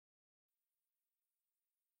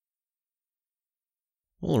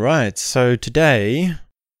All right, so today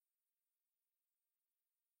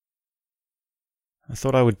I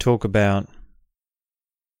thought I would talk about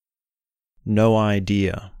no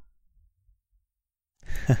idea.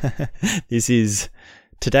 This is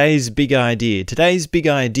today's big idea. Today's big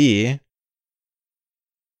idea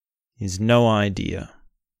is no idea.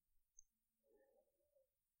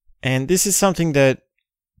 And this is something that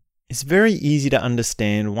is very easy to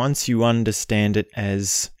understand once you understand it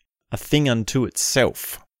as a thing unto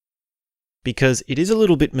itself, because it is a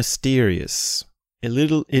little bit mysterious. It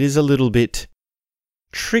is a little bit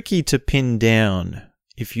tricky to pin down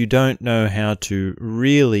if you don't know how to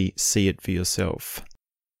really see it for yourself.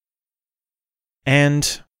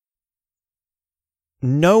 And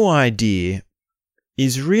no idea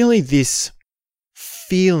is really this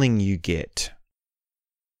feeling you get.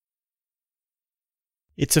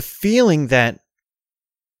 It's a feeling that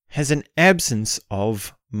has an absence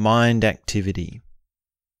of mind activity.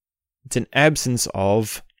 It's an absence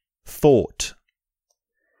of thought.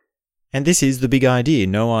 And this is the big idea.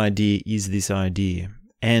 No idea is this idea.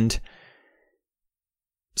 And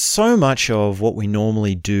so much of what we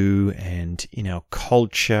normally do, and in our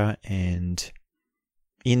culture and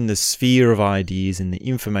in the sphere of ideas, in the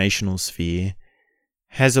informational sphere,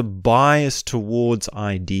 has a bias towards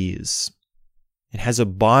ideas. It has a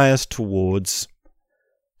bias towards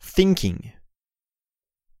thinking.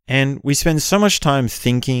 And we spend so much time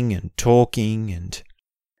thinking and talking and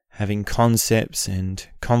having concepts and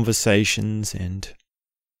conversations and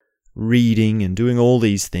reading and doing all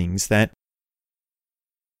these things that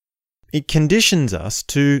it conditions us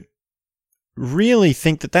to really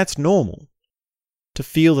think that that's normal, to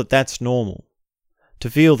feel that that's normal, to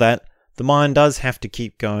feel that the mind does have to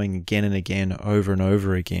keep going again and again, over and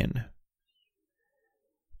over again.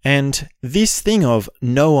 And this thing of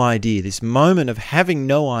no idea, this moment of having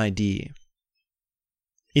no idea,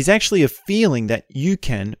 is actually a feeling that you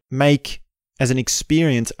can make as an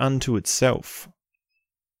experience unto itself.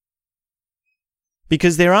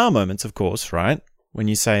 Because there are moments, of course, right, when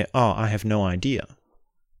you say, oh, I have no idea.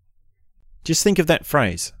 Just think of that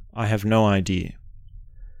phrase, I have no idea.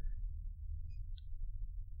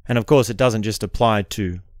 And of course, it doesn't just apply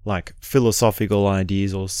to like philosophical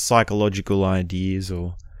ideas or psychological ideas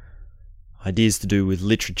or ideas to do with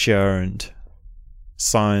literature and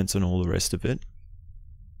science and all the rest of it.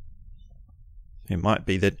 It might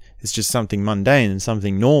be that it's just something mundane and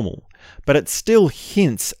something normal, but it still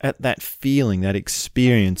hints at that feeling, that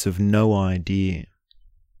experience of no idea.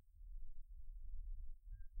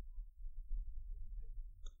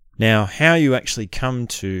 Now, how you actually come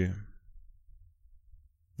to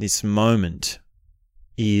this moment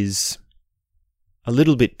is a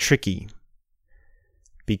little bit tricky,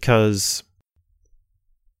 because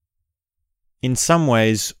in some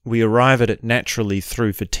ways we arrive at it naturally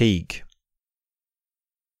through fatigue.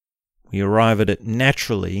 We arrive at it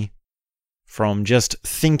naturally from just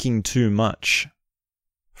thinking too much,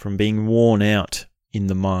 from being worn out in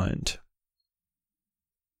the mind.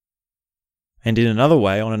 And in another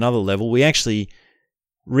way, on another level, we actually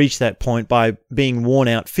reach that point by being worn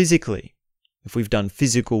out physically. If we've done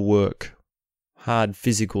physical work, hard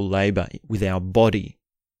physical labor with our body,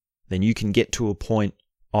 then you can get to a point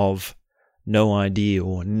of no idea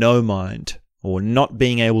or no mind, or not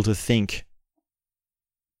being able to think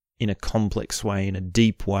in a complex way, in a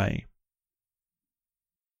deep way.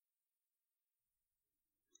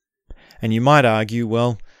 And you might argue,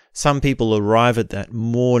 well, some people arrive at that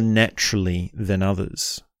more naturally than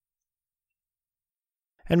others.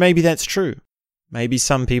 And maybe that's true. Maybe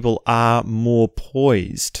some people are more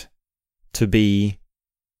poised to be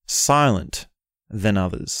silent than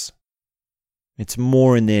others. It's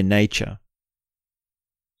more in their nature.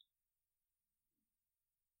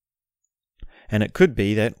 And it could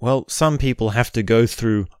be that, well, some people have to go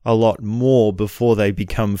through a lot more before they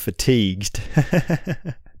become fatigued.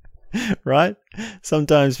 Right?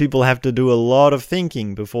 Sometimes people have to do a lot of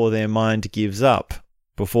thinking before their mind gives up,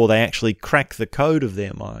 before they actually crack the code of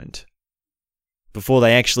their mind, before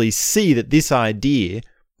they actually see that this idea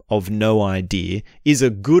of no idea is a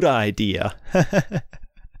good idea.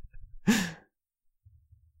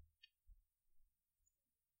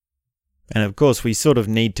 And of course, we sort of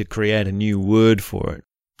need to create a new word for it.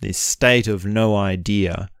 This state of no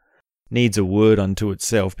idea needs a word unto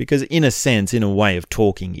itself, because in a sense, in a way of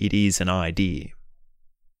talking, it is an idea.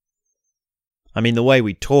 I mean, the way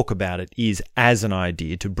we talk about it is as an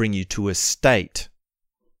idea to bring you to a state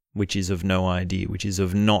which is of no idea, which is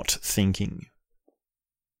of not thinking.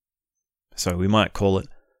 So we might call it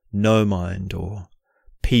no mind, or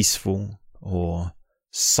peaceful, or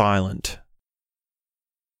silent.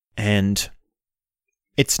 And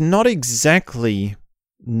it's not exactly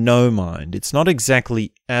no mind. It's not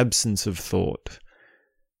exactly absence of thought.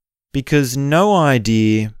 Because no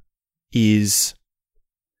idea is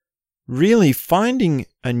really finding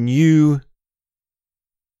a new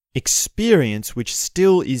experience which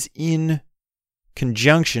still is in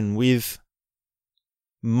conjunction with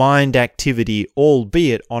mind activity,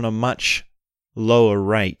 albeit on a much lower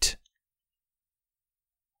rate.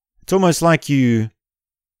 It's almost like you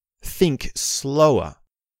think slower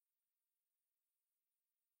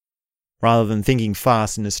rather than thinking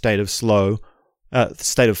fast in a state of flow,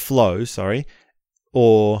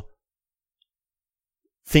 or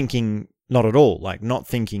thinking not at all, like not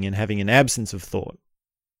thinking and having an absence of thought.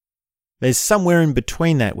 There's somewhere in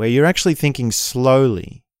between that where you're actually thinking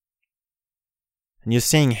slowly and you're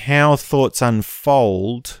seeing how thoughts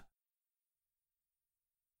unfold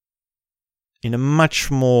in a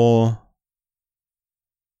much more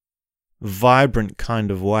vibrant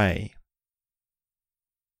kind of way.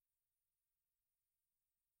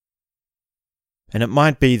 And it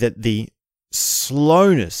might be that the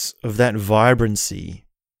slowness of that vibrancy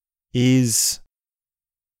is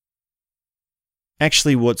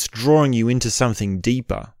actually what's drawing you into something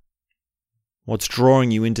deeper. What's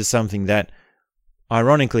drawing you into something that,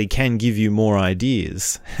 ironically, can give you more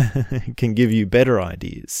ideas, can give you better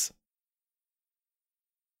ideas.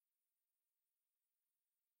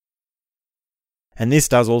 And this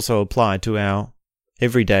does also apply to our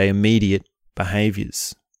everyday immediate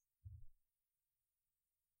behaviors.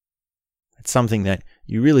 It's something that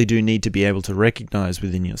you really do need to be able to recognize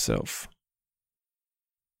within yourself.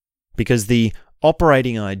 Because the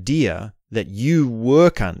operating idea that you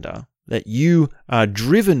work under, that you are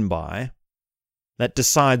driven by, that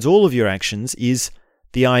decides all of your actions is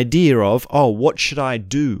the idea of, oh, what should I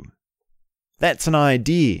do? That's an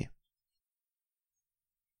idea.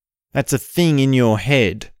 That's a thing in your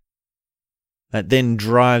head that then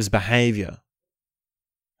drives behavior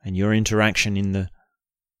and your interaction in the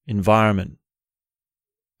environment.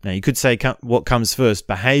 Now, you could say what comes first,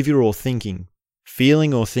 behavior or thinking,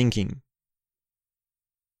 feeling or thinking,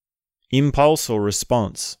 impulse or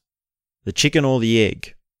response, the chicken or the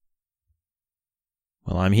egg.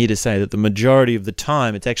 Well, I'm here to say that the majority of the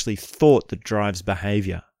time it's actually thought that drives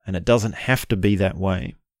behavior, and it doesn't have to be that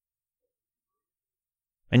way.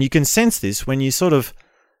 And you can sense this when you sort of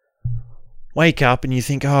wake up and you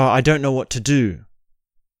think, oh, I don't know what to do.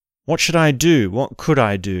 What should I do? What could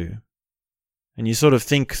I do? And you sort of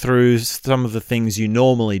think through some of the things you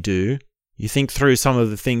normally do. You think through some of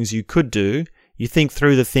the things you could do. You think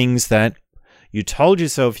through the things that you told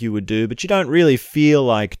yourself you would do, but you don't really feel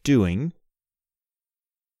like doing.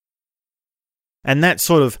 And that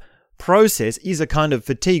sort of process is a kind of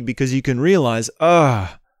fatigue because you can realize,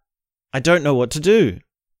 I don't know what to do.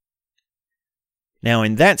 Now,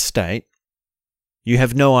 in that state, you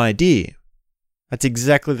have no idea. That's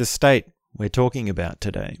exactly the state we're talking about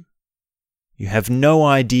today. You have no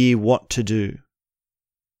idea what to do.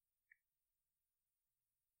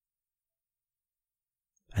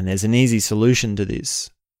 And there's an easy solution to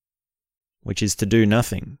this, which is to do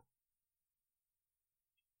nothing.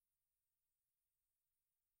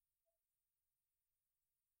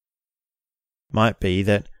 Might be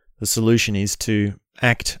that the solution is to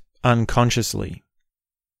act unconsciously.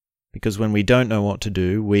 Because when we don't know what to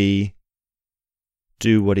do, we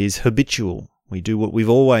do what is habitual. We do what we've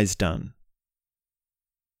always done.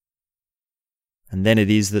 And then it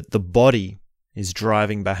is that the body is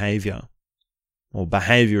driving behavior, or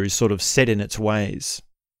behavior is sort of set in its ways.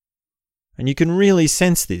 And you can really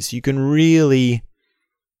sense this. You can really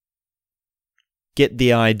get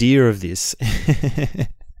the idea of this,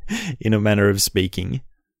 in a manner of speaking,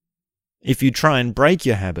 if you try and break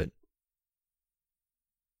your habit.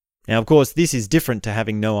 Now, of course, this is different to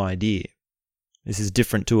having no idea. This is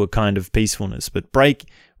different to a kind of peacefulness. But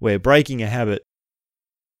where breaking a habit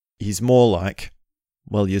is more like,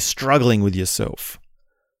 well, you're struggling with yourself.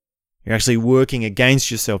 You're actually working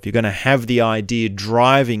against yourself. You're going to have the idea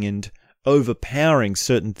driving and overpowering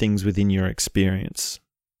certain things within your experience.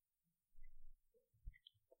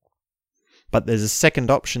 But there's a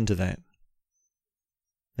second option to that.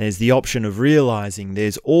 There's the option of realizing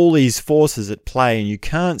there's all these forces at play and you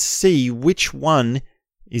can't see which one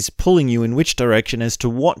is pulling you in which direction as to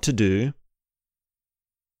what to do.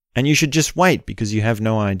 And you should just wait because you have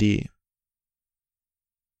no idea.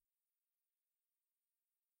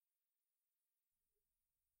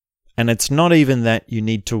 And it's not even that you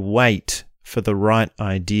need to wait for the right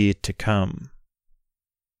idea to come,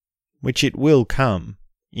 which it will come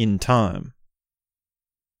in time.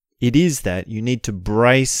 It is that you need to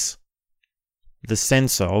brace the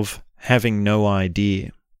sense of having no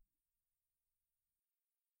idea.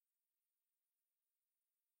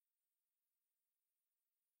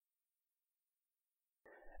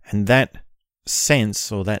 And that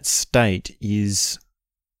sense or that state is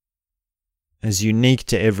as unique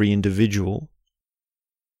to every individual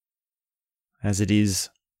as it is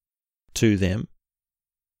to them.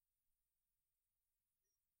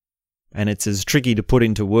 And it's as tricky to put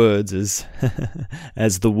into words as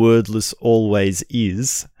as the wordless always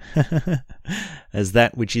is, as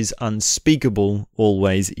that which is unspeakable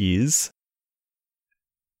always is.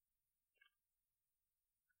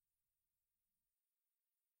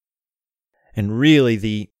 And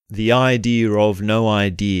really the idea of no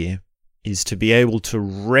idea is to be able to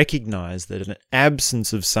recognize that an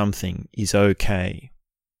absence of something is okay.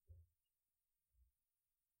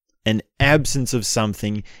 An absence of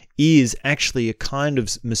something is actually a kind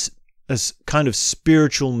of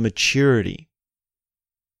spiritual maturity.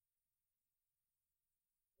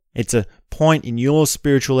 It's a point in your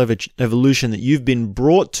spiritual evolution that you've been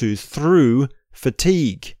brought to through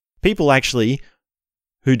fatigue. People actually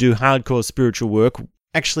who do hardcore spiritual work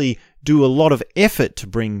actually do a lot of effort to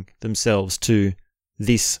bring themselves to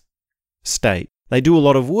this state. They do a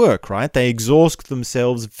lot of work, right? They exhaust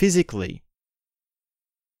themselves physically.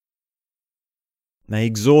 They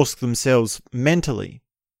exhaust themselves mentally.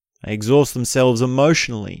 They exhaust themselves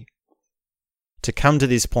emotionally to come to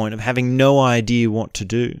this point of having no idea what to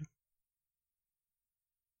do.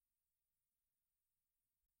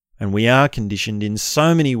 And we are conditioned in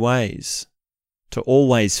so many ways to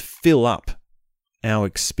always fill up our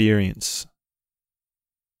experience.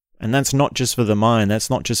 And that's not just for the mind, that's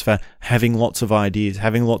not just for having lots of ideas,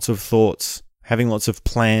 having lots of thoughts, having lots of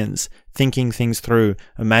plans, thinking things through,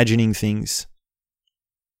 imagining things.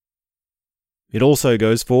 It also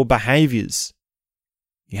goes for behaviors.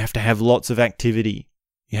 You have to have lots of activity.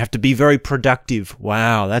 You have to be very productive.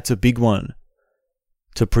 Wow, that's a big one.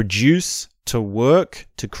 To produce, to work,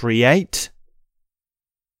 to create.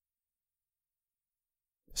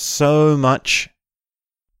 So much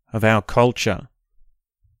of our culture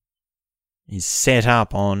is set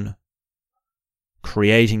up on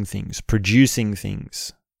creating things, producing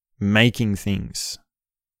things, making things.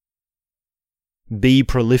 Be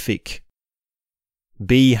prolific.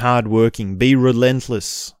 Be hardworking. Be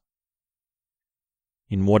relentless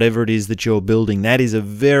in whatever it is that you're building. That is a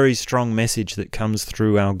very strong message that comes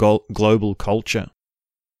through our global culture.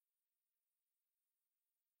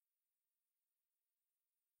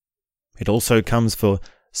 It also comes for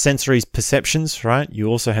sensory perceptions, right? You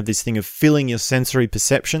also have this thing of filling your sensory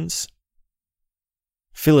perceptions.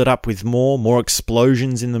 Fill it up with more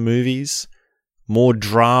explosions in the movies, more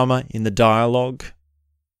drama in the dialogue,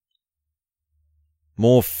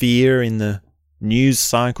 more fear in the news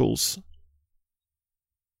cycles.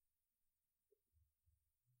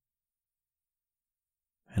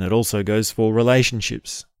 And it also goes for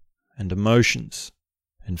relationships and emotions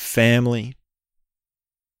and family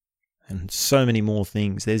and so many more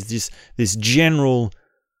things. There's this general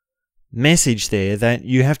message there that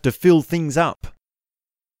you have to fill things up,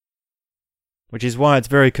 which is why it's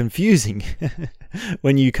very confusing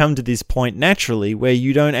when you come to this point naturally where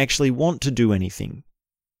you don't actually want to do anything.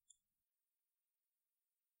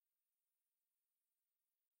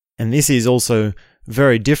 And this is also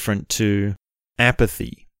very different to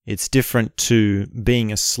apathy. It's different to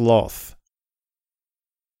being a sloth.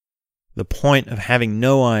 The point of having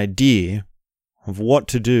no idea of what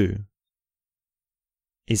to do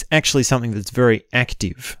is actually something that's very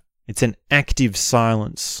active. It's an active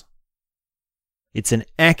silence. It's an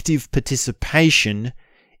active participation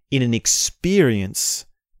in an experience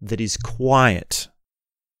that is quiet.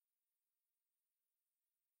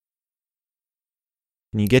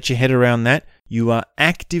 When you get your head around that, you are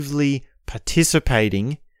actively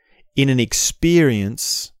participating in an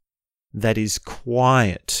experience that is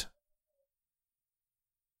quiet.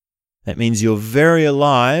 That means you're very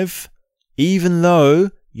alive, even though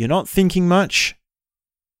you're not thinking much,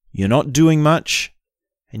 you're not doing much,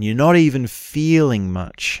 and you're not even feeling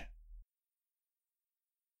much.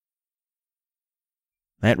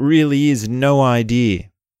 That really is no idea.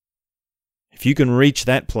 If you can reach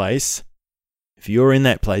that place, if you're in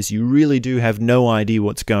that place, you really do have no idea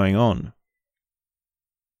what's going on.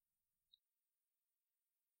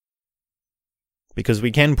 Because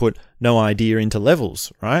we can put no idea into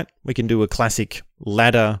levels, right? We can do a classic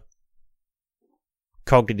ladder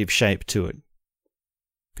cognitive shape to it.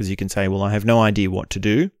 Because you can say, well, I have no idea what to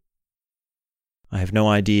do. I have no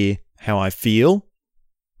idea how I feel.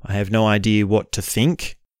 I have no idea what to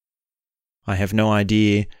think. I have no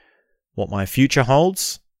idea what my future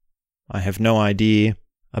holds. I have no idea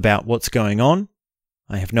about what's going on.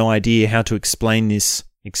 I have no idea how to explain this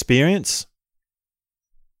experience.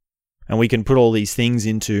 And we can put all these things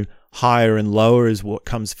into higher and lower as what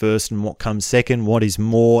comes first and what comes second, what is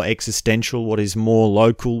more existential, what is more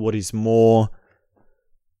local, what is more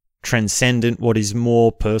transcendent, what is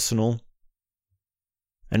more personal.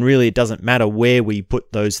 And really it doesn't matter where we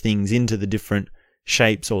put those things into the different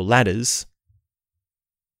shapes or ladders.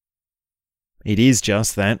 It is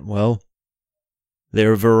just that, well,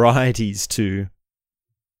 there are varieties to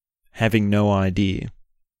having no idea.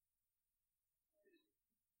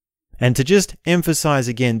 And to just emphasize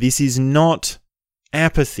again, this is not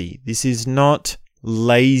apathy. This is not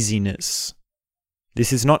laziness.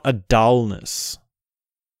 This is not a dullness.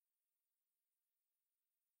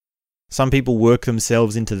 Some people work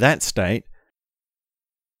themselves into that state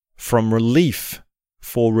for relief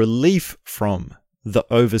from the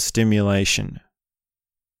overstimulation.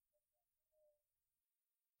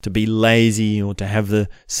 To be lazy or to have the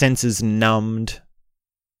senses numbed.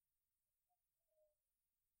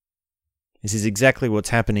 This is exactly what's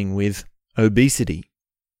happening with obesity.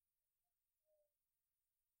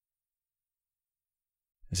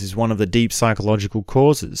 This is one of the deep psychological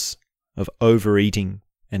causes of overeating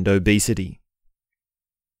and obesity.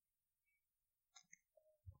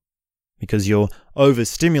 Because you're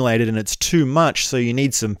overstimulated and it's too much, so you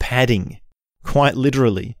need some padding, quite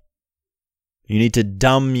literally. You need to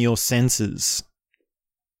dumb your senses.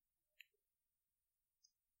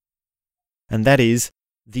 And that is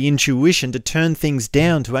the intuition to turn things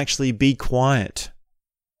down, to actually be quiet.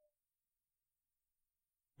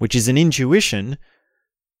 Which is an intuition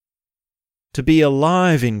to be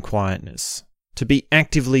alive in quietness, to be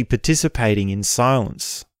actively participating in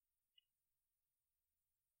silence.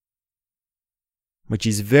 Which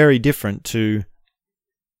is very different to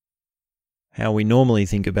how we normally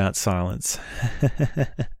think about silence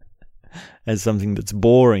as something that's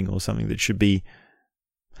boring or something that should be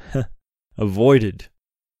avoided.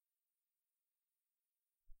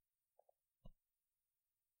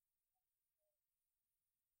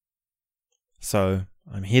 So,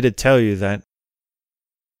 I'm here to tell you that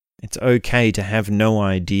it's okay to have no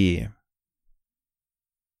idea.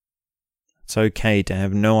 It's okay to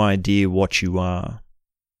have no idea what you are.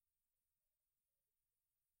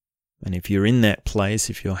 And if you're in that place,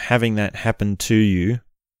 if you're having that happen to you,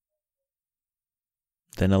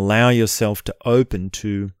 then allow yourself to open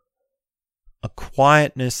to a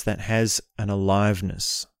quietness that has an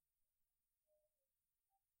aliveness.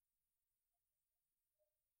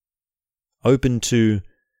 Open to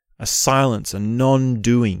a silence, a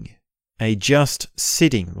non-doing, a just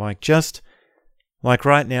sitting, like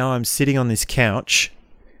right now I'm sitting on this couch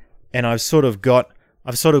and I've sort of got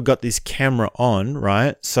this camera on,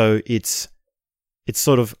 right? So it's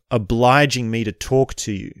sort of obliging me to talk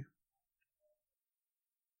to you.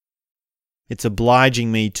 It's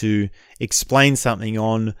obliging me to explain something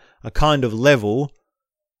on a kind of level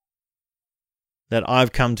that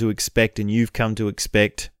I've come to expect and you've come to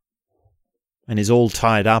expect, and is all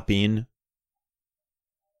tied up in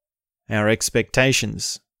our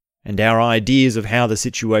expectations and our ideas of how the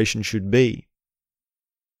situation should be.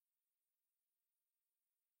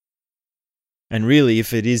 And really,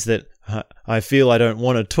 if it is that I feel I don't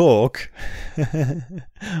want to talk,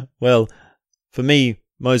 well, for me,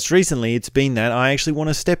 most recently, it's been that I actually want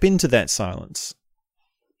to step into that silence.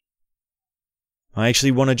 I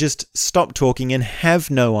actually want to just stop talking and have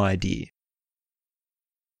no idea.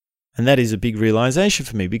 And that is a big realization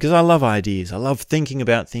for me because I love ideas. I love thinking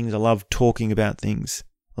about things. I love talking about things.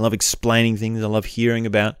 I love explaining things. I love hearing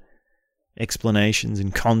about explanations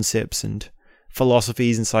and concepts and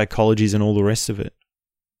philosophies and psychologies and all the rest of it.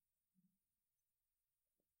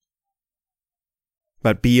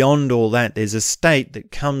 But beyond all that, there's a state that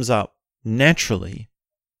comes up naturally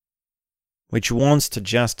which wants to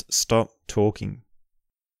just stop talking.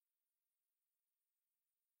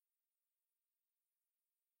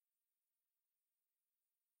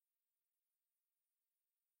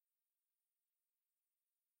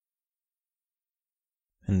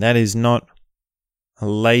 And that is not a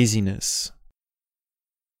laziness.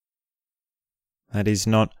 That is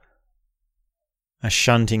not a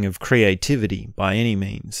shunting of creativity by any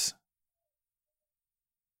means.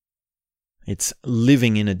 It's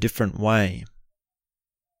living in a different way.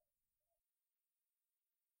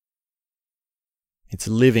 It's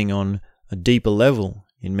living on a deeper level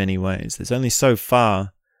in many ways. There's only so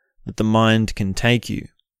far that the mind can take you.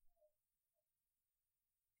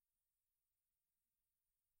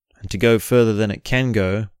 And to go further than it can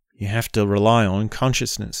go, you have to rely on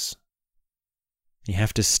consciousness. You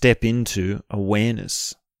have to step into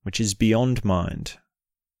awareness, which is beyond mind.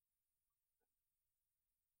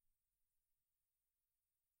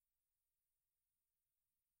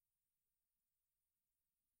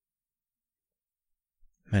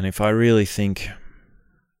 And if I really think,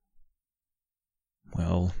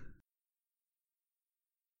 well,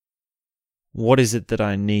 what is it that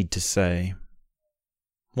I need to say?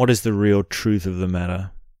 What is the real truth of the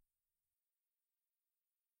matter?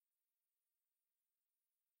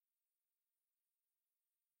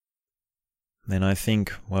 Then I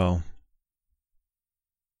think, well,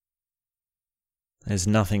 there's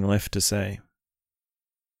nothing left to say.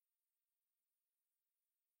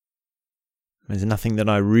 There's nothing that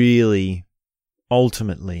I really,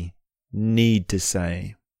 ultimately, need to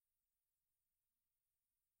say.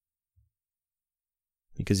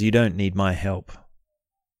 Because you don't need my help.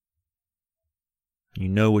 You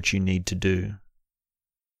know what you need to do.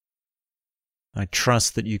 I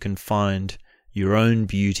trust that you can find your own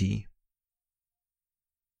beauty,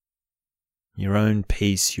 your own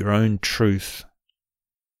peace, your own truth,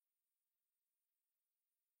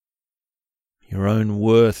 your own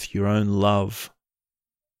worth, your own love.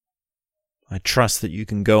 I trust that you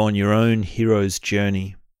can go on your own hero's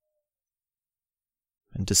journey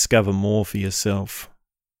and discover more for yourself.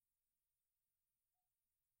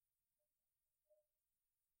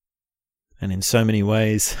 And in so many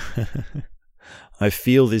ways, I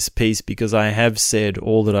feel this peace because I have said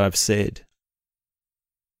all that I've said.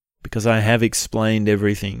 Because I have explained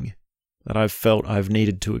everything that I've felt I've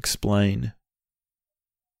needed to explain.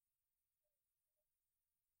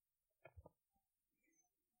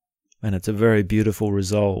 And it's a very beautiful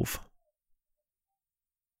resolve.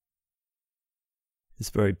 It's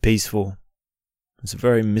very peaceful. It's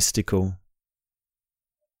very mystical.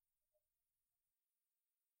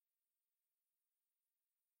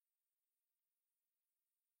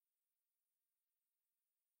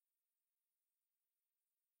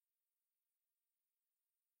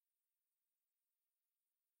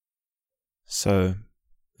 So,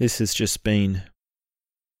 this has just been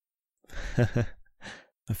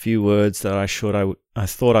a few words that I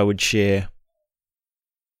thought I would share,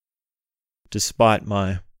 despite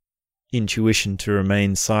my intuition to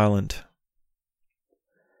remain silent.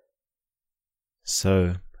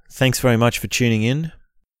 So, thanks very much for tuning in,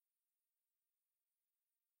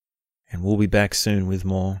 and we'll be back soon with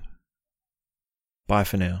more. Bye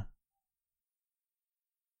for now.